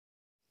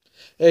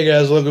Hey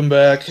guys, welcome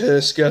back.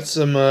 It's got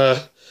some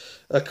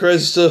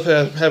crazy stuff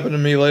happened to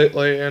me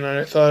lately, and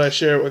I thought I'd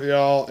share it with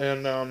y'all.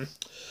 And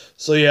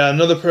so yeah,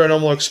 another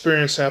paranormal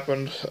experience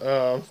happened,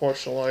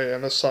 unfortunately,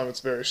 and this time it's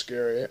very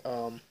scary.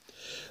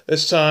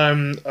 This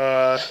time,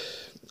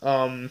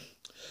 um,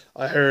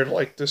 I heard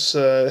like this.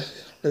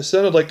 It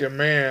sounded like a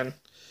man,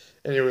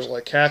 and he was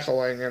like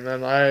cackling, and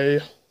then I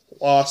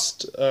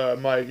lost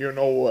my you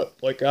know what.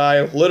 Like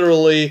I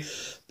literally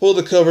pulled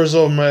the covers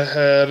over my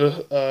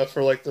head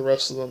for like the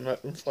rest of the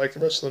night, like the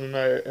rest of the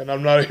night, and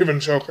I'm not even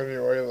joking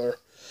you either.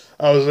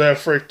 I was that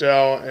freaked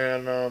out,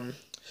 and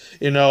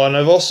and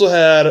I've also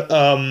had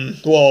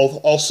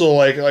also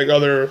like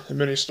other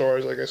mini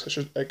stories. I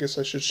guess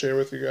I should share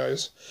with you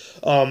guys.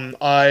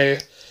 I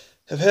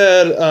have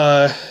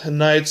had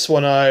nights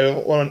when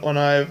I've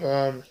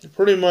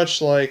pretty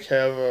much like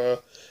have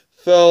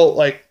felt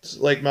like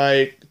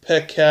my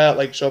pet cat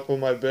like jump on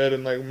my bed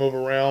and like move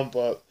around,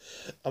 but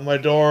my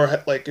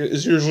door like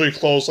is usually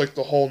closed like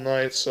the whole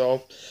night,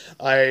 so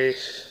I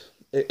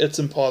it's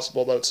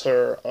impossible that it's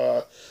her.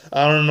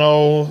 I don't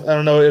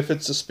know if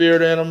it's a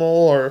spirit animal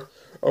or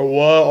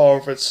what, or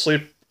if it's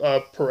sleep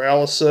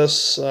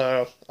paralysis.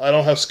 I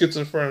don't have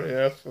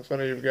schizophrenia, if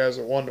any of you guys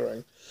are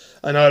wondering.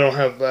 I know I don't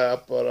have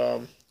that,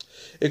 but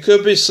it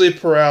could be sleep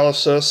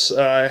paralysis.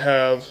 I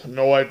have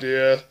no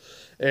idea,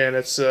 and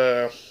it's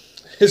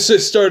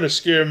starting to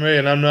scare me,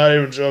 and I'm not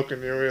even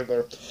joking you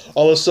either.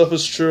 All this stuff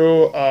is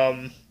true.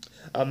 I'm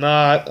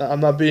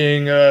not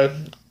being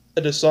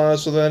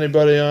dishonest with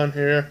anybody on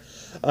here.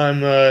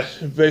 I'm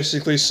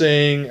basically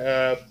saying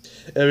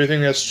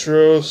everything that's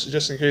true,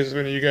 just in case if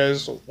any of you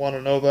guys want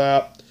to know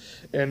that.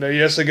 And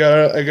yes, I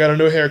got a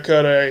new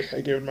haircut. I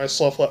gave it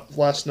myself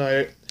last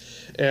night,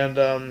 and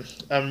I'm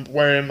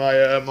wearing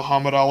my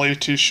Muhammad Ali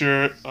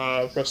T-shirt.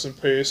 Rest in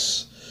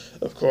peace,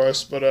 of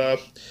course.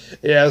 But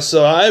yeah.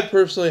 So I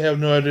personally have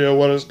no idea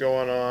what is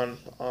going on.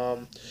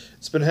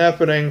 It's been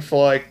happening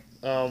for like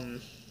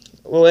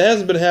well, it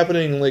hasn't been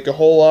happening like a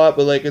whole lot,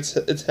 but like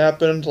it's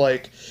happened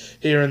like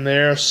here and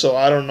there. So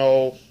I don't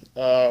know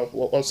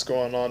what's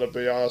going on, to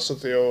be honest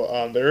with you.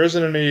 There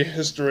isn't any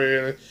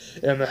history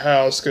in the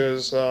house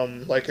because,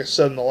 like I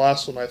said in the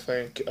last one, I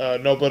think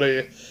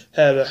nobody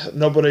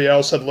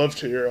else had lived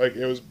here. Like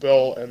it was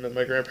built, and then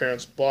my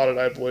grandparents bought it,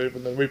 I believe,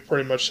 and then we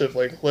pretty much have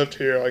like lived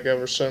here like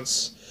ever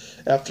since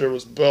after it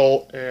was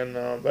built, and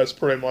that's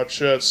pretty much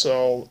it.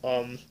 So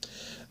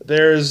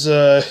there's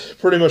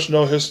pretty much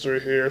no history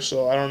here,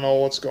 so I don't know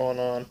what's going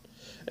on.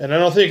 And I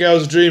don't think I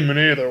was dreaming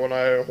either when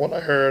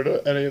I heard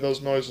any of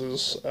those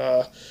noises,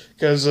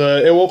 because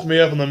it woke me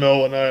up in the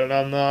middle of the night, and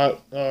I'm not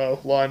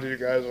lying to you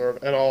guys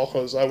or at all,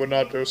 because I would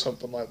not do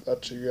something like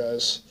that to you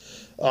guys.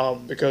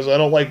 Because I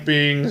don't like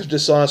being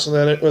dishonest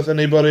with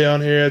anybody on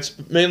here. It's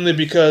mainly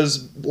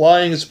because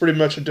lying is pretty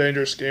much a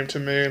dangerous game to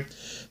me.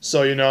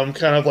 So, I'm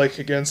kind of like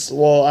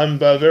I'm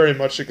very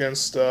much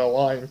against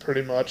lying,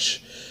 pretty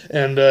much.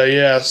 And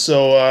yeah,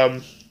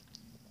 so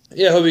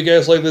yeah, I hope you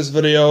guys like this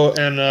video,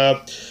 and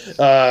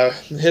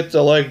hit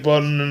the like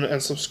button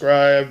and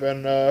subscribe,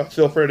 and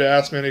feel free to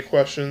ask me any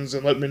questions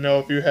and let me know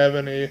if you've had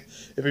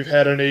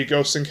any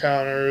ghost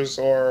encounters,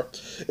 or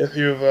if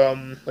you've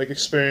like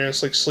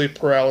experienced like sleep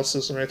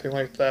paralysis or anything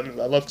like that. I'd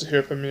love to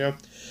hear from you.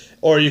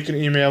 Or you can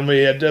email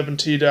me at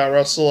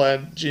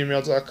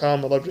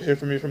devont.russell@gmail.com. I'd love to hear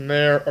from you from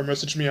there, or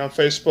message me on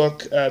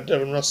Facebook at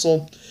Devon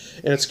Russell.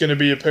 And it's going to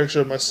be a picture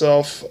of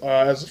myself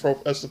as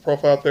the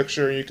profile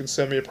picture, and you can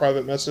send me a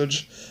private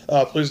message.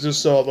 Please do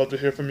so. I'd love to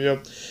hear from you.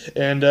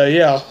 And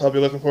yeah, I'll be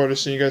looking forward to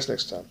seeing you guys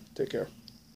next time. Take care.